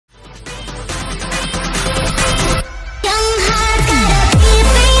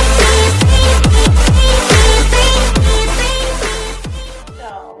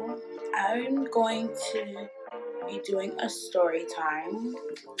doing a story time.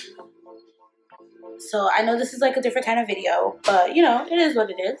 So I know this is like a different kind of video, but you know, it is what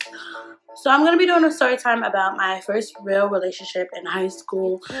it is. So I'm going to be doing a story time about my first real relationship in high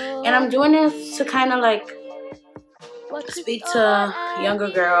school. And I'm doing this to kind of like speak to younger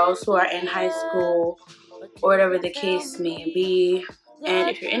girls who are in high school or whatever the case may be. And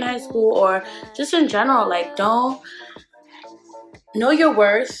if you're in high school or just in general, like, don't know your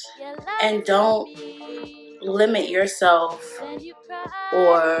worth and don't limit yourself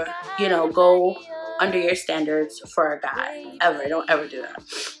or, you know, go under your standards for a guy. Ever. Don't ever do that.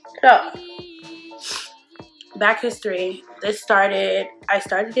 So, back history. I started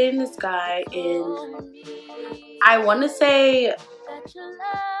dating this guy in, I want to say,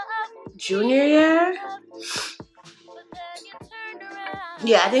 junior year.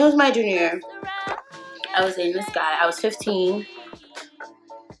 Yeah, I think it was my junior year. I was dating this guy. I was 15.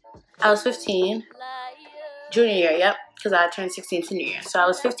 Junior year, yep. Because I turned 16 senior year. So I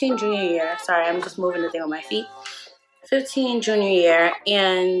was 15 junior year. Sorry, I'm just moving the thing on my feet. 15 junior year.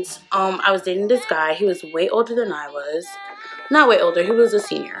 And I was dating this guy. He was way older than I was. Not way older. He was a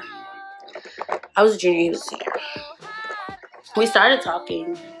senior. I was a junior. He was a senior. We started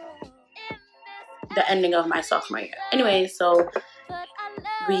talking the ending of my sophomore year. Anyway, so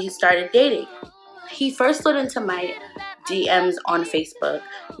we started dating. He first slid into my DMs on Facebook.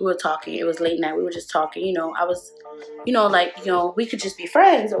 We were talking. It was late night. We were just talking. You know, I was, you know, like, you know, we could just be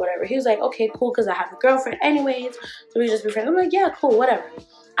friends or whatever. He was like, okay, cool, because I have a girlfriend anyways. So we just be friends. I'm like, yeah, cool, whatever.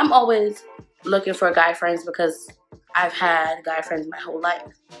 I'm always looking for guy friends because I've had guy friends my whole life.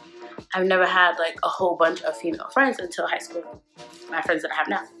 I've never had like a whole bunch of female friends until high school. My friends that I have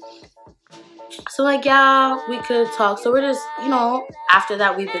now. So like, yeah, we could talk. So we're just, you know, after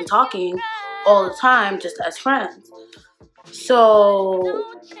that we've been talking all the time just as friends.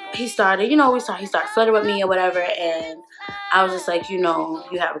 So he started, you know, he started flirting with me or whatever, and I was just like, you know,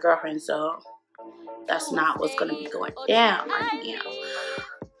 you have a girlfriend, so that's not what's gonna be going down right now.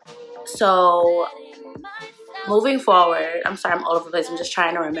 So moving forward, I'm sorry I'm all over the place, I'm just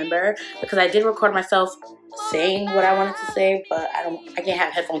trying to remember because I did record myself saying what I wanted to say, but I can't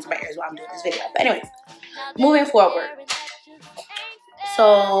have headphones in my ears while I'm doing this video. But anyways, moving forward.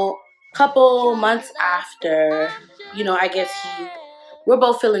 So couple months after, you know, I guess we're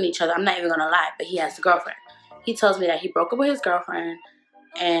both feeling each other. I'm not even gonna lie, but he has a girlfriend. He tells me that he broke up with his girlfriend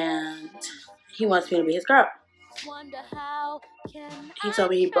and he wants me to be his girl. He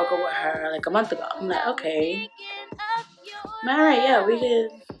told me he broke up with her like a month ago. I'm like, okay. Alright, yeah, we could,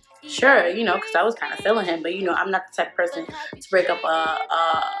 sure, you know, because I was kind of feeling him, but you know, I'm not the type of person to break up a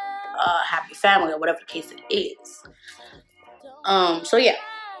happy family or whatever the case it is. So yeah.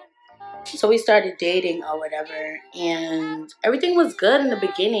 So we started dating or whatever, and everything was good in the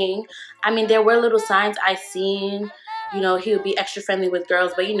beginning. I mean, there were little signs I seen, you know, he would be extra friendly with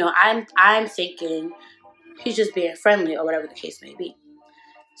girls, but you know, I'm thinking he's just being friendly or whatever the case may be.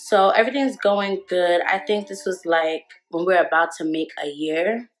 So everything's going good. I think this was like when we were about to make a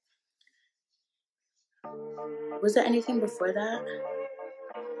year. Was there anything before that?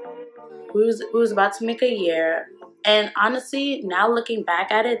 We was about to make a year. And honestly, now looking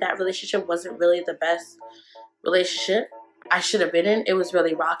back at it, that relationship wasn't really the best relationship I should have been in. It was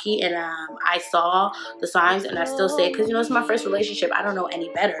really rocky, and I saw the signs, and I still say it because, you know, it's my first relationship. I don't know any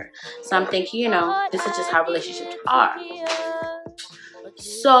better. So I'm thinking, you know, this is just how relationships are.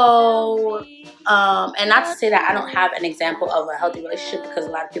 So, and not to say that I don't have an example of a healthy relationship, because a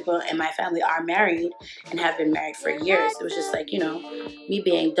lot of people in my family are married and have been married for years. It was just like, you know, me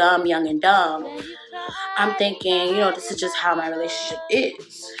being dumb, young and dumb. I'm thinking, you know, this is just how my relationship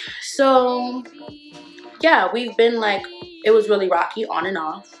is. So, yeah, we've been like, it was really rocky on and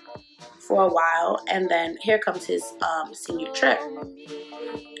off for a while. And then here comes his senior trip.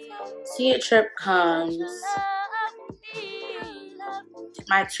 Senior trip comes.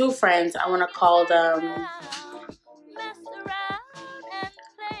 My two friends, I want to call them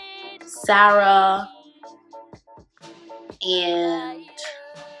Sarah and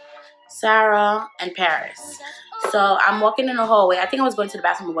Paris. So I'm walking in the hallway. I think I was going to the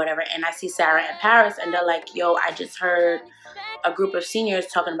bathroom or whatever, and I see Sarah and Paris, and they're like, yo, I just heard a group of seniors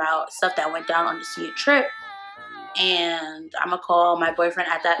talking about stuff that went down on the senior trip, and I'm going to call my boyfriend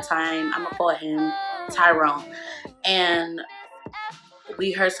at that time. I'm going to call him Tyrone. And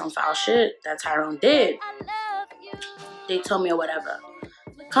we heard some foul shit that Tyrone did. They told me or whatever.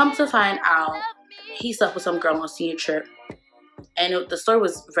 Come to find out, he slept with some girl on senior trip. And the story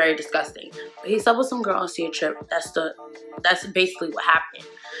was very disgusting. But he slept with some girl on senior trip. That's basically what happened.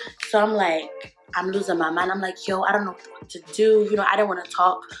 So I'm like, I'm losing my mind. I'm like, yo, I don't know what to do. You know, I didn't want to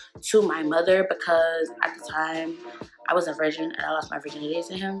talk to my mother because at the time I was a virgin and I lost my virginity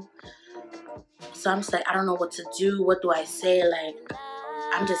to him. So I'm just like, I don't know what to do. What do I say? Like,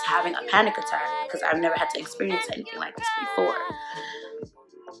 I'm just having a panic attack because I've never had to experience anything like this before.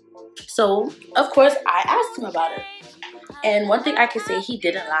 So, of course, I asked him about it. And one thing I can say, he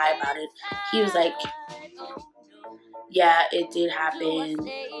didn't lie about it. He was like, yeah, it did happen,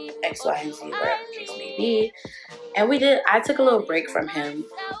 X, Y, and Z, whatever the case may be. And I took a little break from him.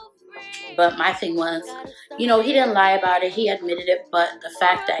 But my thing was, you know, he didn't lie about it. He admitted it. But the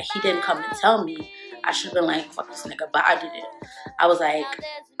fact that he didn't come and tell me, I should have been like, fuck this nigga. But I did it. I was like,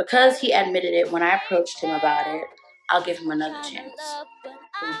 because he admitted it, when I approached him about it, I'll give him another chance.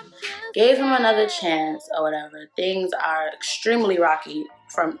 Gave him another chance or whatever. Things are extremely rocky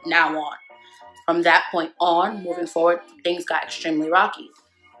from now on. From that point on, moving forward, things got extremely rocky.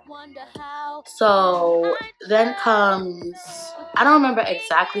 So then comes, I don't remember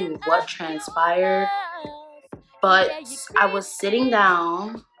exactly what transpired, but I was sitting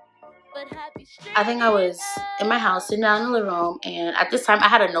down. I think I was in my house sitting down in the living room, and at this time I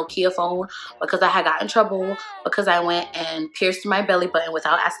had a Nokia phone because I had got in trouble because I went and pierced my belly button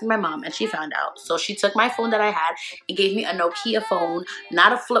without asking my mom, and she found out. So she took my phone that I had and gave me a Nokia phone,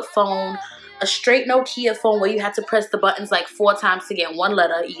 not a flip phone, a straight Nokia phone where you had to press the buttons like 4 times to get one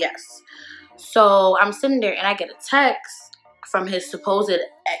letter, yes. So I'm sitting there and I get a text from his supposed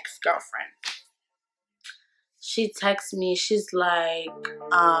ex-girlfriend. She texts me, she's like,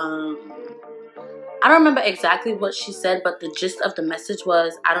 I don't remember exactly what she said, but the gist of the message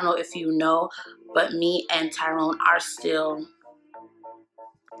was, I don't know if you know, but me and Tyrone are still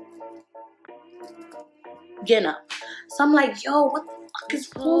getting up. So I'm like, yo, what the fuck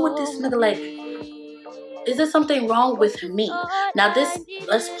is wrong with this nigga? Like, is there something wrong with me? Now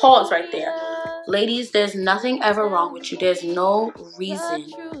let's pause right there. Ladies, there's nothing ever wrong with you. There's no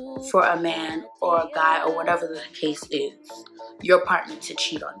reason for a man or a guy or whatever the case is, your partner, to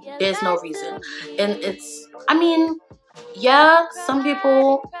cheat on you. There's no reason. And I mean, yeah, some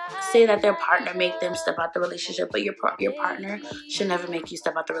people say that their partner make them step out the relationship, but your partner should never make you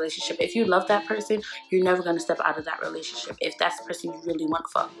step out the relationship. If you love that person, you're never going to step out of that relationship. If that's the person you really want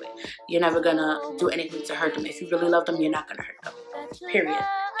to fuck with, you're never going to do anything to hurt them. If you really love them, you're not going to hurt them. Period.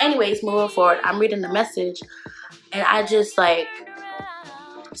 Anyways, moving forward, I'm reading the message and I just like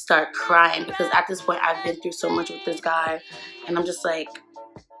start crying because at this point I've been through so much with this guy, and I'm just like,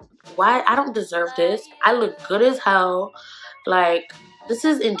 why? I don't deserve this. I look good as hell. Like, this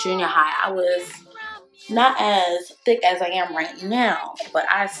is in junior high. I was not as thick as I am right now, but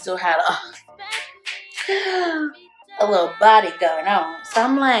I still had a little body going on. So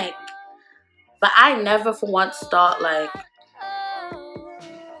I'm like, but I never for once thought like,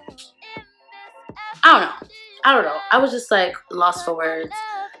 I don't know. I was just like lost for words.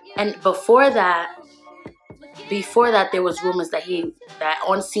 And before that, there was rumors that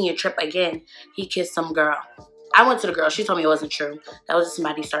on senior trip again, he kissed some girl. I went to the girl. She told me it wasn't true. That was just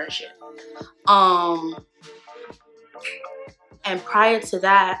somebody starting shit. And prior to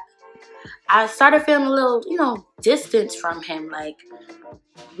that, I started feeling a little, you know, distance from him. Like,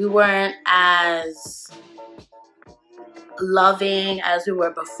 we weren't as loving as we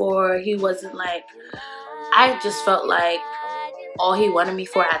were before. He wasn't like, I just felt like all he wanted me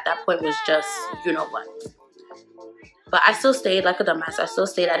for at that point was just, you know what. But I still stayed like a dumbass. I still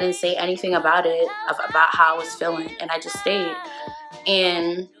stayed. I didn't say anything about it, about how I was feeling. And I just stayed.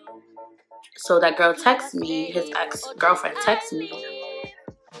 And so that girl texted me, his ex-girlfriend texted me.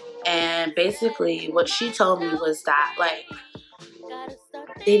 And basically what she told me was that, like,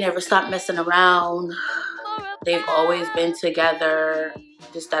 they never stopped messing around. They've always been together.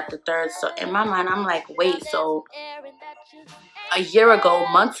 This, that, the third. So in my mind, I'm like, wait, so a year ago,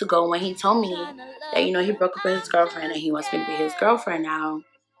 months ago, when he told me that, you know, he broke up with his girlfriend and he wants me to be his girlfriend now,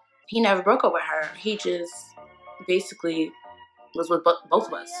 he never broke up with her. He just basically was with both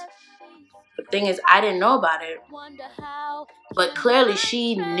of us. The thing is, I didn't know about it, but clearly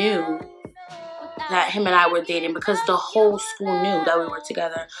she knew that him and I were dating because the whole school knew that we were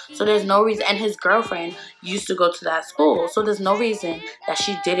together. So there's no reason, and his girlfriend used to go to that school, so there's no reason that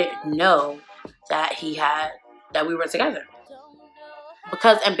she didn't know that that we were together.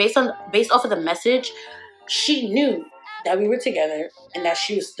 Because, and based off of the message, she knew that we were together and that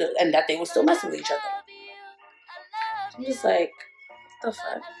they were still messing with each other. I'm just like, what the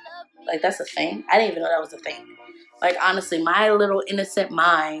fuck? Like, that's a thing? I didn't even know that was a thing. Like, honestly, my little innocent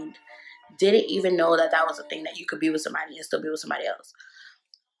mind didn't even know that was a thing, that you could be with somebody and still be with somebody else.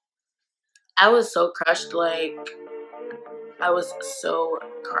 I was so crushed. Like, I was so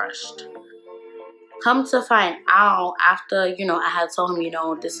crushed. Come to find out, after, you know, I had told him, you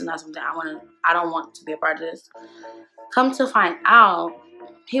know, this is not something I don't want to be a part of this. Come to find out,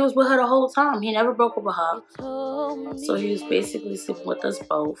 he was with her the whole time. He never broke up with her. So he was basically sleeping with us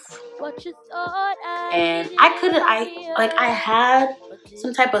both. And I had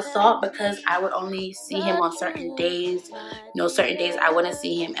some type of thought, because I would only see him on certain days. You know, certain days I wouldn't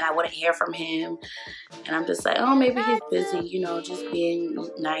see him and I wouldn't hear from him. And I'm just like, oh, maybe he's busy, you know, just being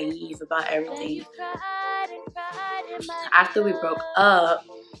naive about everything. After we broke up,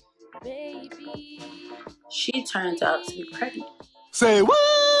 she turns out to be pregnant. Say what?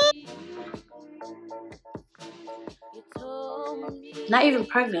 Not even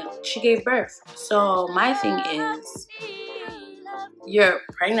pregnant. She gave birth. So my thing is, your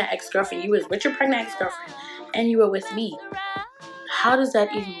pregnant ex-girlfriend, you was with your pregnant ex-girlfriend and you were with me. How does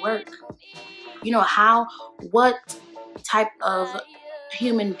that even work? You know, what type of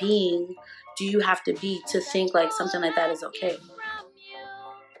human being do you have to be to think like something like that is okay?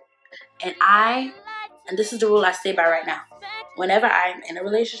 And this is the rule I stay by right now. Whenever I'm in a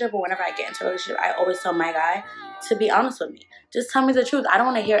relationship or whenever I get into a relationship, I always tell my guy to be honest with me. Just tell me the truth. I don't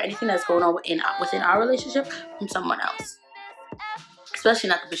want to hear anything that's going on within our relationship from someone else. Especially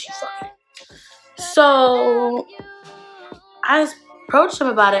not the bitch you fucking. So I approached him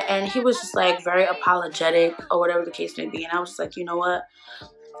about it, and he was just like very apologetic or whatever the case may be. And I was just like, you know what?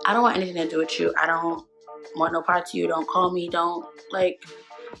 I don't want anything to do with you. I don't want no part to you. Don't call me. Don't, like,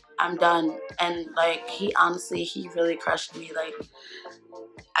 I'm done. And like, he really crushed me. Like,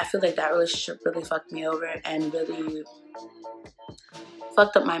 I feel like that relationship really fucked me over and really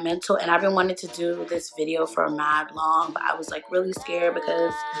fucked up my mental. And I've been wanting to do this video for mad long, but I was like really scared,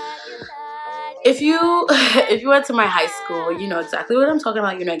 because if you went to my high school, you know exactly what I'm talking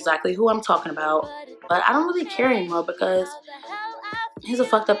about. You know exactly who I'm talking about. But I don't really care anymore, because he's a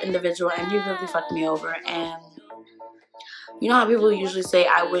fucked up individual and he really fucked me over. And you know how people usually say,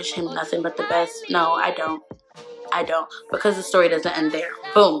 I wish him nothing but the best? No, I don't. Because the story doesn't end there.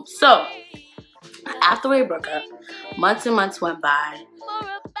 Boom. So after we broke up, months and months went by.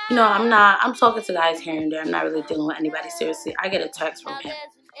 You know, I'm talking to guys here and there. I'm not really dealing with anybody seriously. I get a text from him.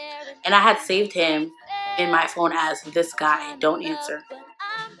 And I had saved him in my phone as this guy. Don't answer.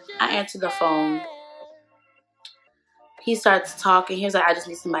 I answer the phone. He starts talking. He was like, I just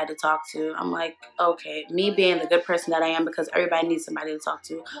need somebody to talk to. I'm like, okay. Me being the good person that I am, because everybody needs somebody to talk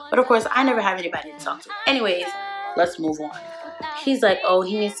to. But of course, I never have anybody to talk to. Anyways, let's move on. He's like, oh,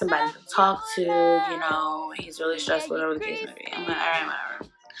 he needs somebody to talk to. You know, he's really stressed, whatever the case may be. I'm like, all right,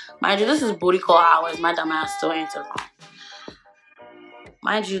 whatever. Mind you, this is booty call hours. My dumb ass still answers the phone.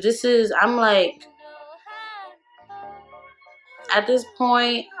 Mind you, I'm like, at this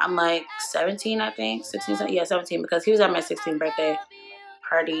point, I'm like 17, I think. 16, yeah, 17, because he was at my 16th birthday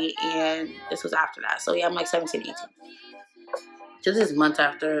party, and this was after that. So yeah, I'm like 17, 18. Just this month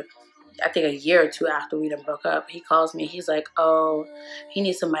after, I think a year or two after we done broke up, he calls me. He's like, oh, he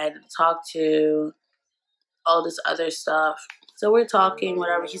needs somebody to talk to, all this other stuff. So we're talking,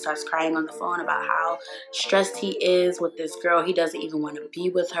 whatever. He starts crying on the phone about how stressed he is with this girl. He doesn't even want to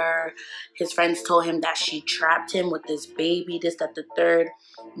be with her. His friends told him that she trapped him with this baby, this, that, the third.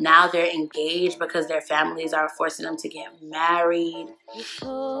 Now they're engaged because their families are forcing them to get married.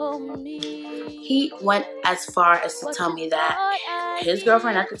 He went as far as to tell me that his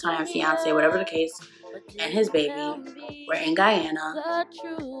girlfriend at the time, fiance, whatever the case, and his baby were in Guyana,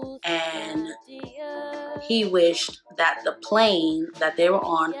 and he wished that the plane that they were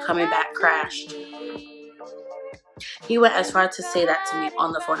on coming back crashed. He went as far to say that to me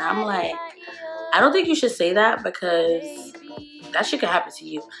on the phone. And I'm like, I don't think you should say that, because that shit could happen to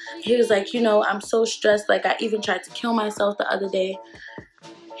you. He was like, you know, I'm so stressed. Like, I even tried to kill myself the other day.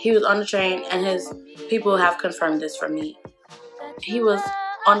 He was on the train, and his people have confirmed this for me. He was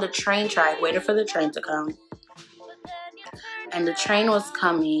on the train track waiting for the train to come. And the train was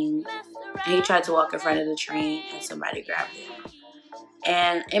coming, and he tried to walk in front of the train, and somebody grabbed him.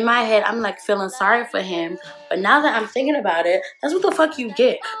 And in my head, I'm like feeling sorry for him. But now that I'm thinking about it, that's what the fuck you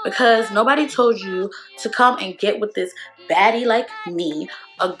get. Because nobody told you to come and get with this baddie like me,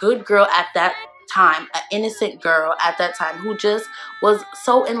 a good girl at that time, an innocent girl at that time, who just was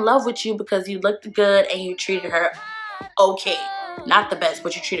so in love with you because you looked good and you treated her okay. Not the best,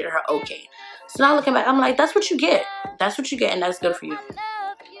 but you treated her okay. So now looking back, I'm like, that's what you get. That's what you get, and that's good for you.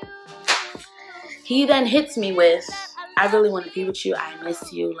 He then hits me with, I really want to be with you. I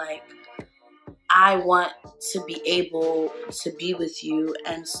miss you. Like, I want to be able to be with you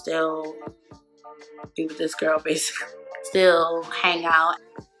and still be with this girl, basically. Still hang out.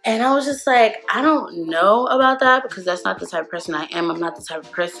 And I was just like, I don't know about that, because that's not the type of person I am. I'm not the type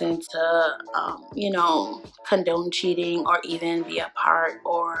of person to, condone cheating or even be a part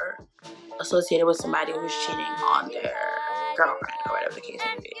or associated with somebody who's cheating on their girlfriend or whatever the case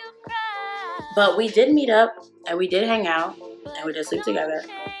may be. But we did meet up and we did hang out and we did sleep together.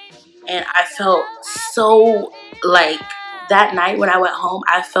 And I felt so, like, that night when I went home,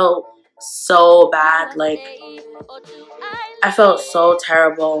 I felt so bad. Like, I felt so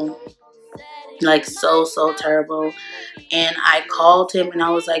terrible. Like, so terrible. And I called him and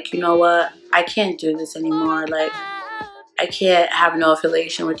I was like, you know what? I can't do this anymore. Like, I can't have no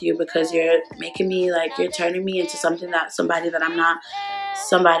affiliation with you, because you're making me, like, you're turning me into somebody that I'm not,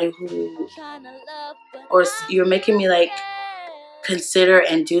 somebody who, or you're making me, like, consider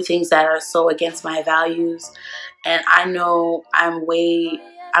and do things that are so against my values. And I know I'm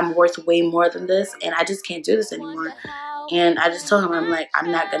worth way more than this, and I just can't do this anymore. And I just told him, I'm like, I'm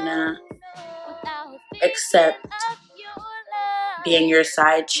not gonna accept being your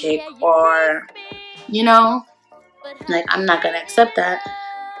side chick, or, like, I'm not gonna accept that.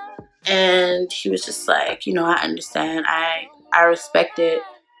 And he was just like, I understand, I respect it.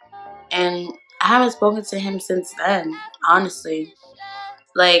 And I haven't spoken to him since then, honestly.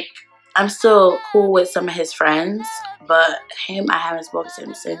 Like, I'm still cool with some of his friends, but him, I haven't spoken to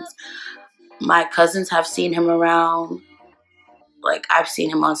him since. My cousins have seen him around. Like, I've seen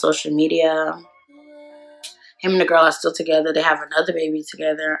him on social media. Him and the girl are still together. They have another baby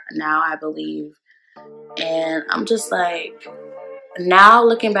together now, I believe. And I'm just like, now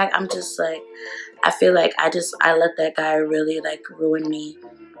looking back, I'm just like, I feel like I let that guy really, like, ruin me.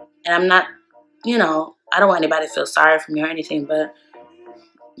 And I'm not, I don't want anybody to feel sorry for me or anything, but,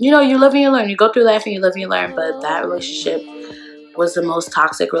 you live and you learn. You go through life and you live and you learn. But that relationship was the most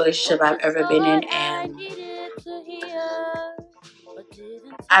toxic relationship I've ever been in. And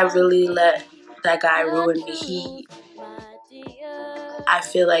I really let that guy ruin me. I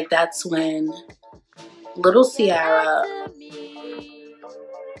feel like that's when little Ciara,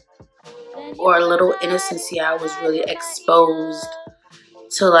 or little innocent Ciara, was really exposed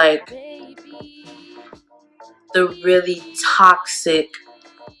to, like, the really toxic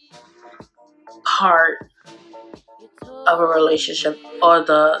part of a relationship, or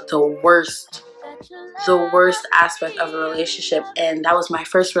the worst aspect of a relationship. And that was my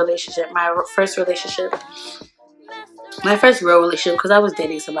first relationship, my first real relationship, because I was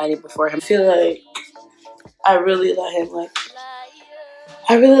dating somebody before him. I feel like I really let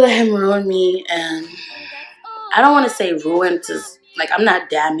him ruin me. And I don't want to say ruin to, like, I'm not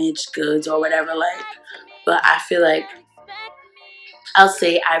damaged goods or whatever, like, but I feel like I'll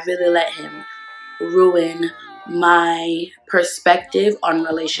say I really let him ruin my perspective on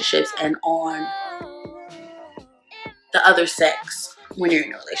relationships and on the other sex when you're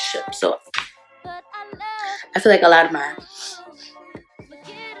in a relationship. So I feel like a lot of my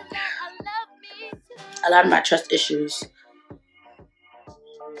trust issues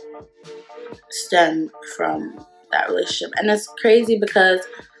stem from that relationship. And it's crazy, because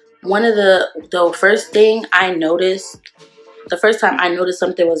one of the first thing I noticed, the first time I noticed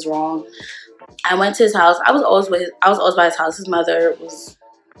something was wrong, I went to his house. I was always by his house. His mother was,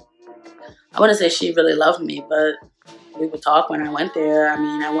 I wouldn't say she really loved me, but we would talk when I went there. I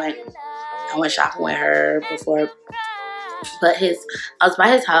mean, I went shopping with her before. But I was by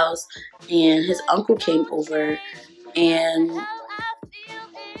his house, and his uncle came over, and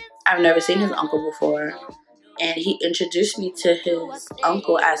I've never seen his uncle before. And he introduced me to his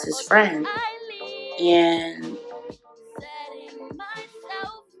uncle as his friend. And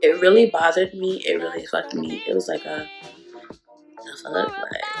it really bothered me. It really fucked me. It was like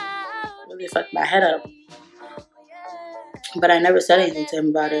really fucked my head up. But I never said anything to him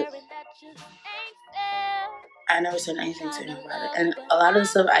about it. And a lot of the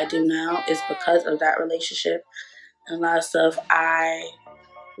stuff I do now is because of that relationship. And a lot of stuff I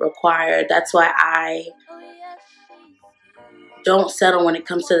require. That's why I don't settle when it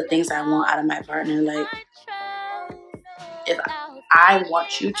comes to the things I want out of my partner. Like, if I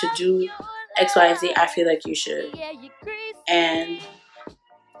want you to do X, Y, and Z, I feel like you should. And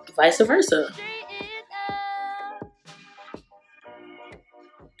vice versa.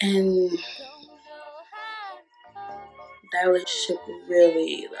 And that relationship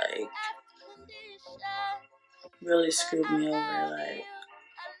really, like, really screwed me over. Like,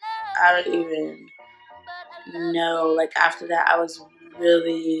 I don't even know. Like, after that, I was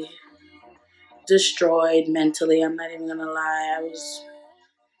really destroyed mentally. I'm not even gonna lie. I was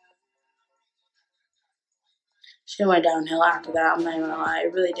Shit went downhill after that. I'm not even gonna lie,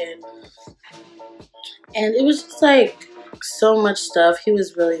 it really did. And it was just like so much stuff. He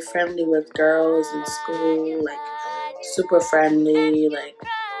was really friendly with girls in school, like super friendly. Like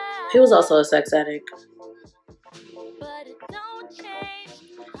he was also a sex addict.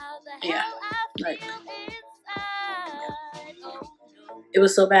 Yeah, like it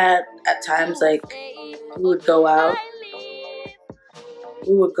was so bad at times. Like we would go out,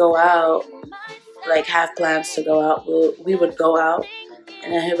 like have plans to go out. We would go out,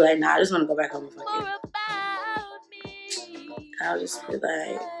 and then he'd be like, "Nah, I just want to go back home and fuck you." I'll just be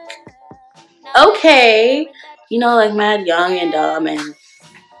like, "Okay," you know, like mad young and dumb, and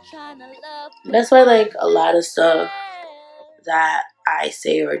that's why like a lot of stuff that I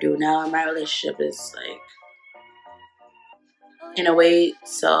say or do now in my relationship is like in a way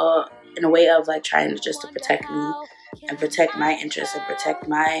of like trying to protect me and protect my interests and protect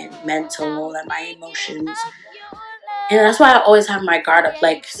my mental and my emotions. And that's why I always have my guard up.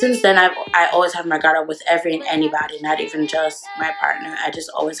 Like since then I always have my guard up with every and anybody, not even just my partner. I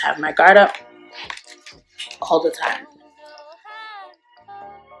just always have my guard up all the time.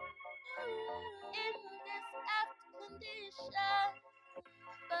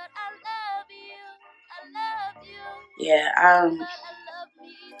 Yeah,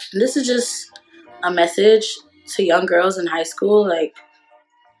 this is just a message to young girls in high school. Like,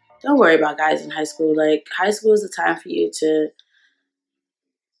 don't worry about guys in high school. Like, high school is the time for you to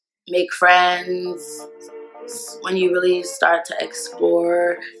make friends, when you really start to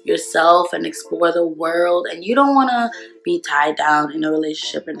explore yourself and explore the world. And you don't want to be tied down in a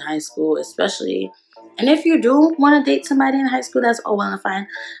relationship in high school, especially. And if you do want to date somebody in high school, that's all well and fine.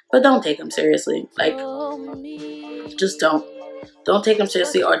 But don't take them seriously. Like, just don't. Don't take them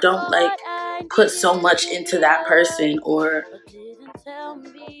seriously, or don't like put so much into that person, or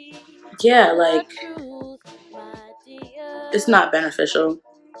yeah, like it's not beneficial.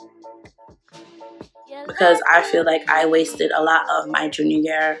 Because I feel like I wasted a lot of my junior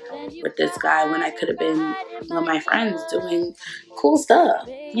year with this guy when I could have been with my friends doing cool stuff,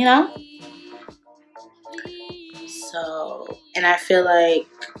 you know? So, and I feel like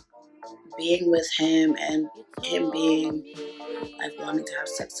being with him and him being like wanting to have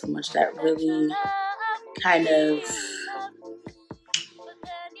sex so much, that really kind of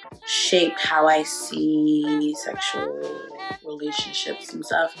shaped how I see sexual relationships and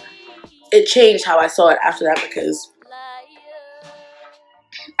stuff. It changed how I saw it after that, because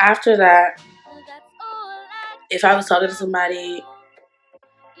after that, if I was talking to somebody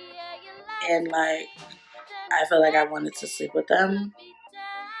and like I felt like I wanted to sleep with them,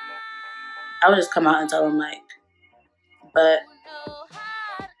 I would just come out and tell them like, but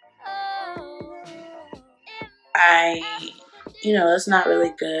it's not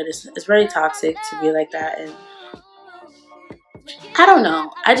really good. It's very toxic to be like that. And I don't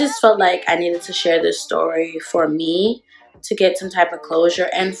know. I just felt like I needed to share this story for me to get some type of closure,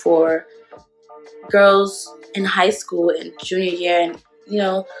 and for girls in high school and junior year, and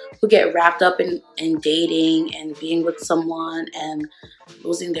who get wrapped up in dating and being with someone and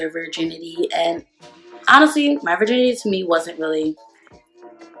losing their virginity. And honestly, my virginity to me wasn't really,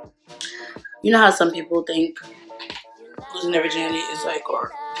 how some people think losing their virginity is like,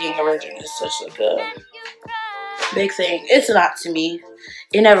 or being a virgin is such like a big thing. It's not to me.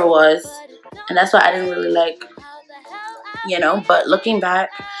 It never was. And that's why I didn't really like, but looking back,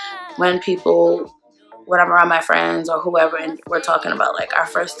 when I'm around my friends or whoever and we're talking about like our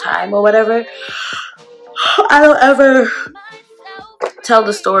first time or whatever, I don't ever tell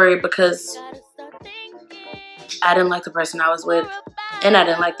the story because I didn't like the person I was with and I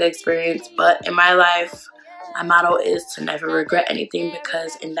didn't like the experience. But in my life, my motto is to never regret anything,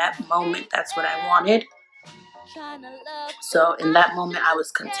 because in that moment, that's what I wanted. So in that moment, I was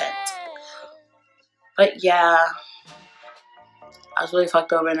content. But yeah, I was really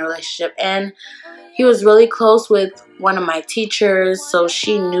fucked over in a relationship, and he was really close with one of my teachers, so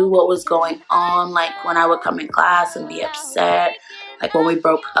she knew what was going on. Like when I would come in class and be upset, like when we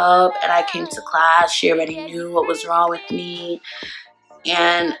broke up and I came to class, she already knew what was wrong with me.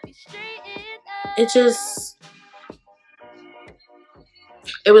 And it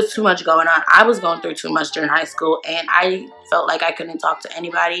was too much going on. I was going through too much during high school, and I felt like I couldn't talk to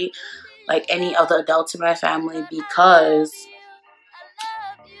anybody, like any of the adults in my family, because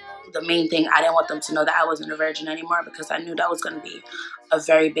the main thing, I didn't want them to know that I wasn't a virgin anymore, because I knew that was going to be a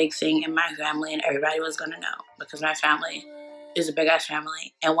very big thing in my family, and everybody was going to know, because my family is a big ass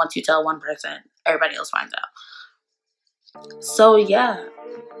family, and once you tell one person, everybody else finds out. So yeah,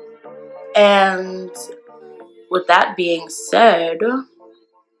 and with that being said,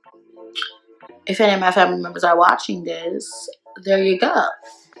 if any of my family members are watching this, there you go.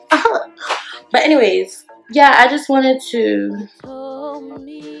 But anyways, yeah, I just wanted to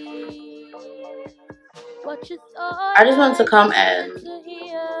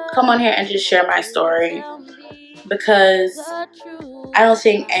come on here and just share my story, because I don't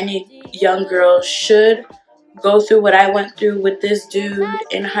think any young girl should go through what I went through with this dude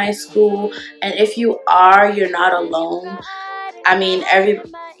in high school. And if you are, you're not alone. I mean, every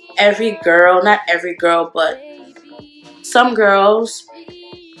girl, not every girl, but some girls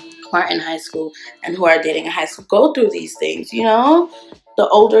who are in high school and who are dating in high school go through these things, you know? The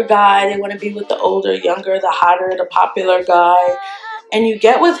older guy, they want to be with the older, younger, the hotter, the popular guy. And you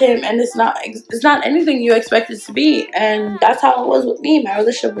get with him, and it's not anything you expect it to be. And that's how it was with me. My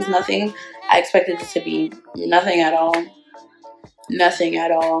relationship was nothing I expected it to be. Nothing at all. Nothing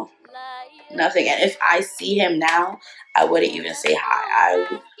at all. Nothing. And if I see him now, I wouldn't even say hi.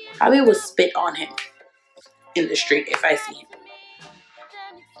 I probably would spit on him in the street if I see him.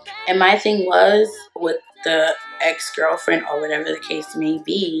 And my thing was with the ex-girlfriend or whatever the case may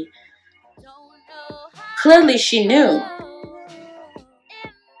be, clearly she knew.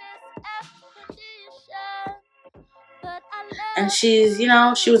 And she's, you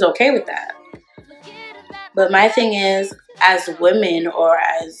know, she was okay with that. But my thing is, as women or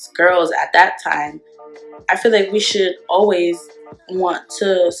as girls at that time, I feel like we should always want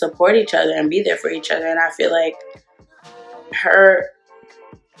to support each other and be there for each other. And I feel like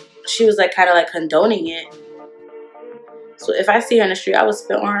she was like kind of like condoning it. So if I see her in the street, I would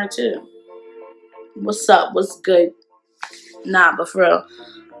spit on her too. What's up? What's good? Nah, but for real.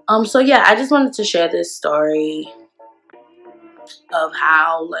 So yeah, I just wanted to share this story of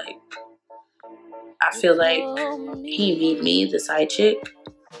how, like, I feel like he made me the side chick.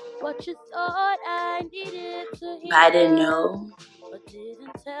 But I didn't know.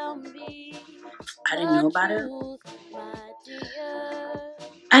 I didn't know about it.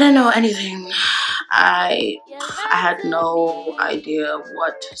 I didn't know anything. I had no idea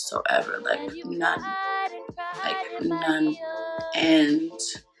whatsoever. Like none. And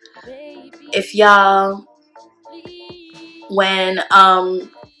if y'all, when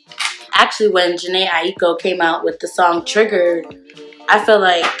Janae Aiko came out with the song Triggered, I feel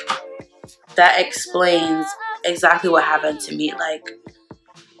like that explains exactly what happened to me. Like,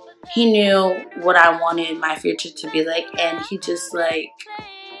 he knew what I wanted my future to be like, and he just like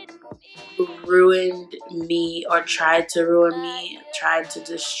ruined me, or tried to ruin me, tried to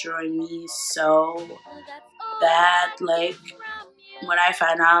destroy me so bad. Like, when I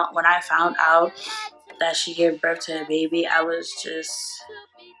found out that she gave birth to a baby, I was just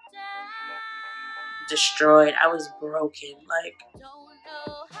destroyed. I was broken. Like,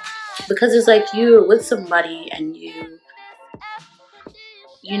 because it's like you're with somebody and you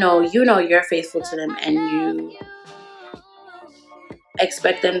know you're faithful to them, and you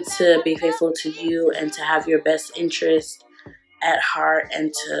expect them to be faithful to you and to have your best interest at heart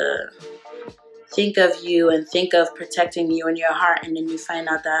and to think of you and think of protecting you in your heart, and then you find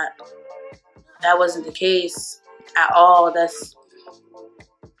out that that wasn't the case at all. That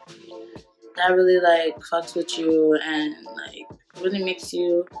really like fucks with you, and like really makes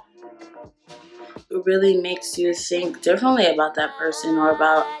you think differently about that person or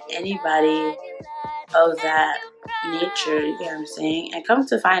about anybody of that nature. You get what I'm saying? And come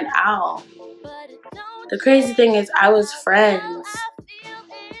to find out, the crazy thing is I was friends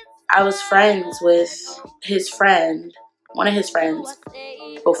with his friend, one of his friends,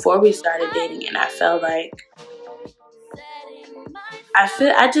 before we started dating, and I felt like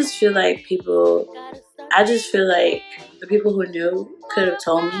I just feel like the people who knew could have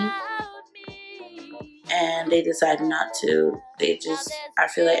told me, and they decided not to. I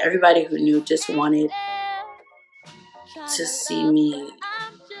feel like everybody who knew just wanted to see me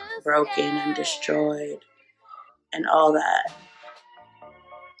broken and destroyed and all that.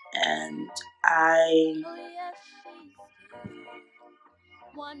 And I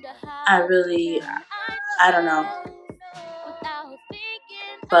don't know.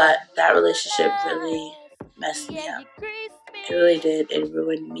 But that relationship really messed me up. It really did. It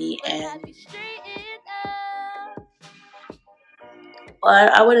ruined me, and well,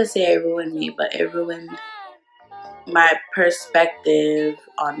 I wouldn't say it ruined me, but it ruined my perspective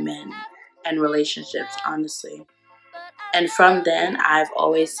on men and relationships, honestly. And from then, I've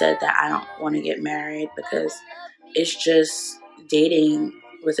always said that I don't want to get married, because it's just dating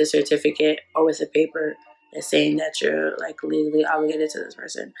with a certificate or with a paper that's saying that you're like legally obligated to this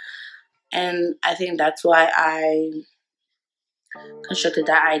person. And I think that's why I constructed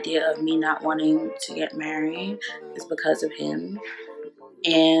that idea of me not wanting to get married, is because of him.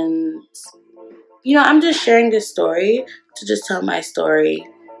 And you know, I'm just sharing this story to just tell my story,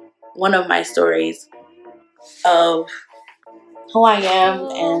 one of my stories of who I am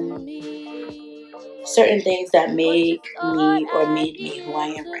and certain things that make me or made me who I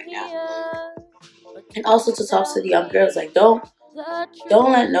am right now. And also to talk to the young girls, like, don't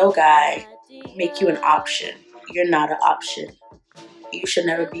let no guy make you an option. You're not an option. You should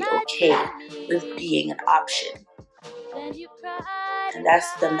never be okay with being an option. And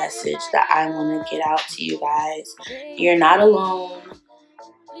that's the message that I want to get out to you guys. You're not alone.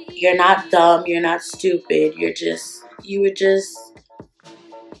 You're not dumb. You're not stupid. You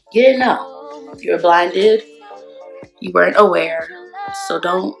didn't know. You were blinded. You weren't aware. So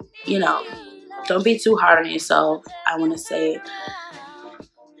don't be too hard on yourself, I want to say.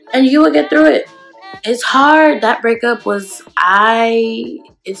 And you will get through it. It's hard. That breakup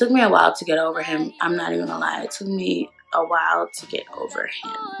it took me a while to get over him. I'm not even gonna lie. It took me a while to get over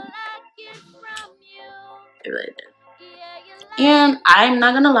him. It really did. And I'm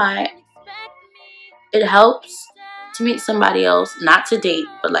not gonna lie. It helps to meet somebody else, not to date,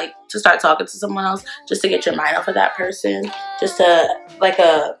 but like to start talking to someone else, just to get your mind off of that person, just to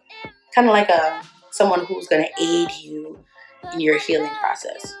someone who's gonna aid you in your healing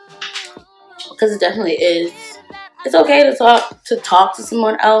process. Because it definitely is. It's okay to talk to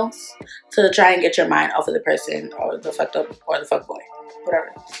someone else to try and get your mind off of the person or the fucked up or the fuck boy,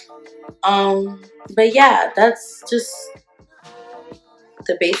 whatever. But yeah, that's just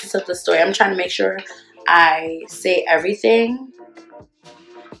the basis of the story. I'm trying to make sure I say everything.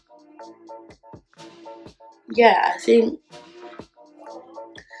 Yeah, I think.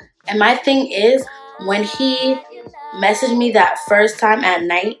 And my thing is, when he messaged me that first time at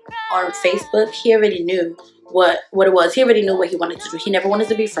night on Facebook, he already knew what it was. He already knew what he wanted to do. He never wanted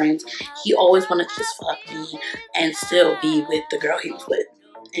to be friends. He always wanted to just fuck me and still be with the girl he was with.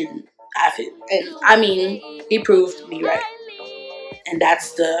 And he proved me right. And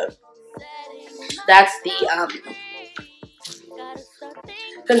that's the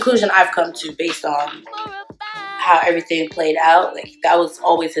conclusion I've come to based on how everything played out. Like, that was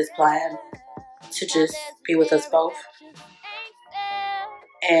always his plan, to just be with us both.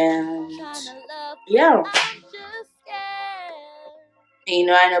 And yeah.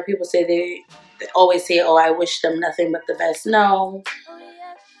 And I know people say they always say, "Oh, I wish them nothing but the best." No,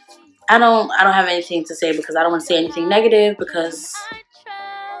 I don't have anything to say, because I don't want to say anything negative, because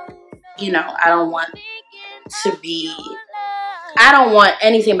I don't want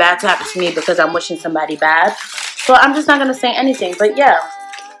anything bad to happen to me because I'm wishing somebody bad. So I'm just not going to say anything. But yeah.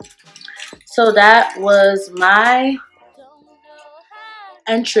 So that was my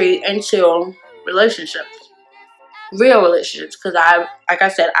entry into relationships. Real relationships. Because like I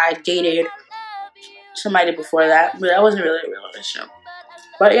said, I dated somebody before that. But that wasn't really a real relationship.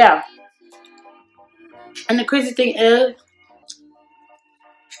 But yeah. And the crazy thing is,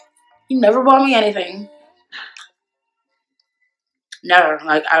 he never bought me anything. Never,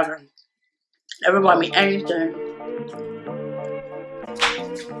 like ever. Never bought me anything.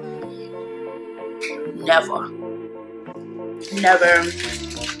 Never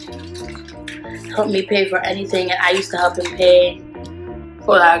helped me pay for anything, and I used to help him pay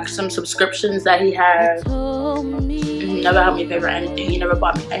for like some subscriptions that he had. He never helped me pay for anything. He never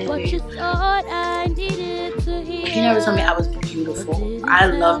bought me anything. He never told me I was beautiful. I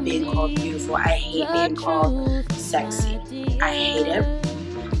love being called beautiful. I hate being called sexy. I hate it.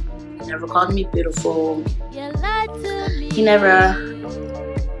 He never called me beautiful. He never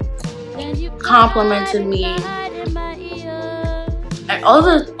complimented me. And all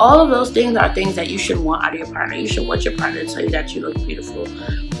of those things are things that you should want out of your partner. You should want your partner to tell you that you look beautiful.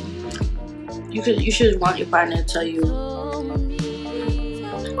 You should want your partner to tell you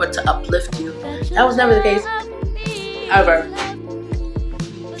or to uplift you. That was never the case. Ever.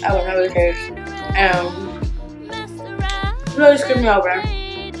 That was never the case. And really screwed me over.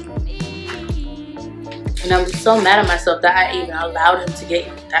 And I'm so mad at myself that I even allowed him to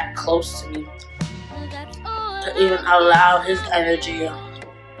get that close to me. To even allow his energy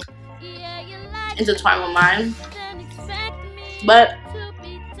intertwine with mine. But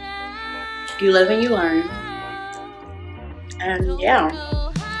you live and you learn. And yeah.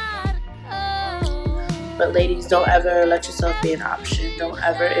 But ladies, don't ever let yourself be an option. Don't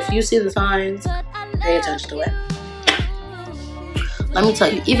ever. If you see the signs, pay attention to it. Let me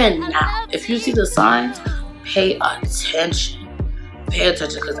tell you, even now, if you see the signs, pay attention. Pay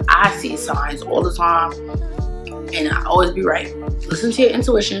attention, because I see signs all the time. And I always be right. Listen to your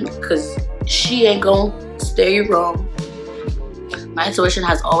intuition, because she ain't gonna steer you wrong. My intuition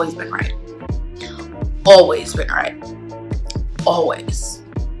has always been right. Always been right. Always.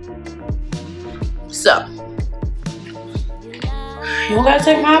 So, you don't gotta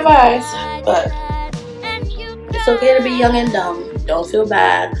take my advice, but it's okay to be young and dumb. Don't feel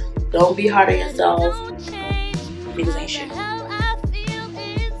bad. Don't be hard on yourself. Niggas ain't shit.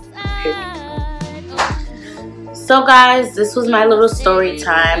 So guys, this was my little story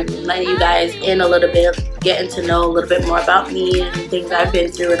time, letting you guys in a little bit, getting to know a little bit more about me and things I've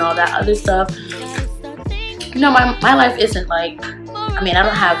been through and all that other stuff. You know, my life isn't like, I mean, I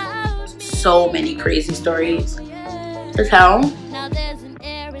don't have so many crazy stories to tell,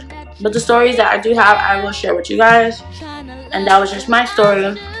 but the stories that I do have, I will share with you guys. And that was just my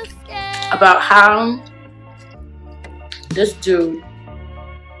story about how this dude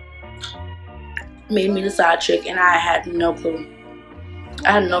made me the side chick, and I had no clue.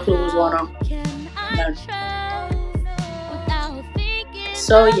 I had no clue what was going on. None.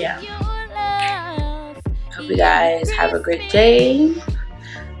 So yeah, hope you guys have a great day.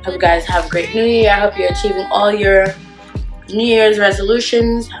 Hope you guys have a great New Year. I hope you're achieving all your New Year's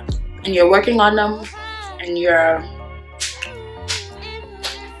resolutions and you're working on them and you're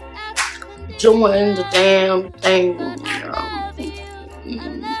doing the damn thing.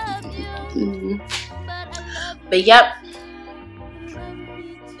 But yep,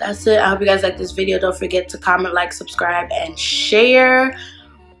 that's it. I hope you guys like this video. Don't forget to comment, like, subscribe, and share.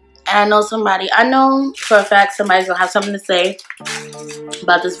 And I know for a fact somebody's gonna have something to say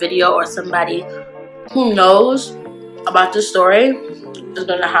about this video, or somebody who knows about this story is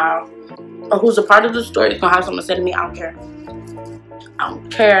gonna have, or who's a part of the story is gonna have something to say to me. I don't care. I don't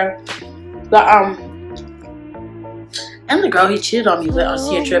care. But and the girl he cheated on me with on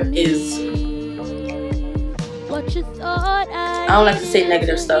Sia Trip is, I don't like to say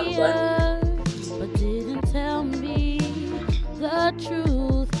negative stuff, but didn't tell me the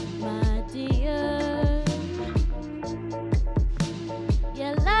truth, my dear.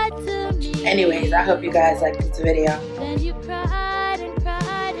 You lied to me. Anyways, I hope you guys like this video.